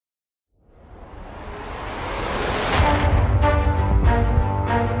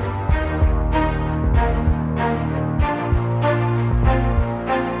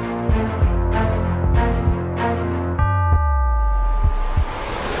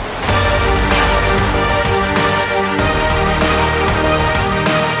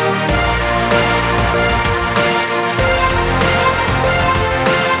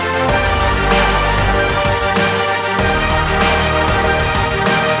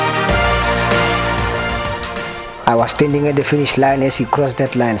I was standing at the finish line. As he crossed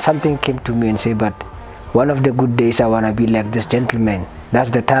that line, something came to me and said, but one of the good days I want to be like this gentleman. That's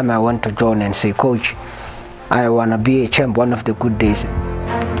the time I went to John and say, Coach, I want to be a champ one of the good days.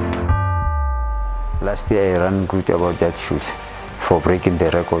 Last year I ran good about that shoes for breaking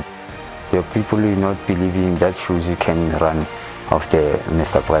the record. The people will not believe in that shoes you can run of the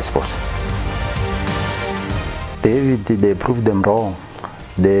Mr. Price Sports. David, they proved them wrong.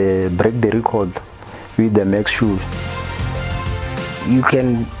 They break the record with the Max shoes. You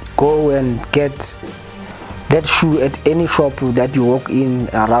can go and get that shoe at any shop that you walk in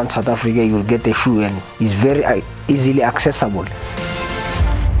around South Africa. You'll get the shoe, and it's very easily accessible.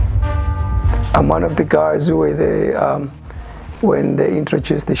 I'm one of the guys who were there when they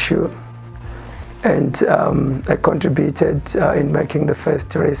introduced the shoe, and I contributed in making the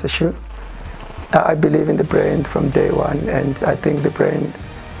first racer shoe. I believe in the brand from day one, and I think the brand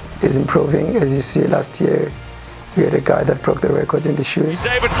is improving. As you see, last year we had a guy that broke the record in the shoes.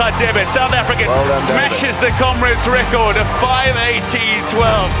 David Khadibit, South African, smashes the Comrades record of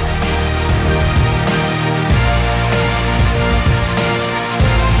 5:18.12.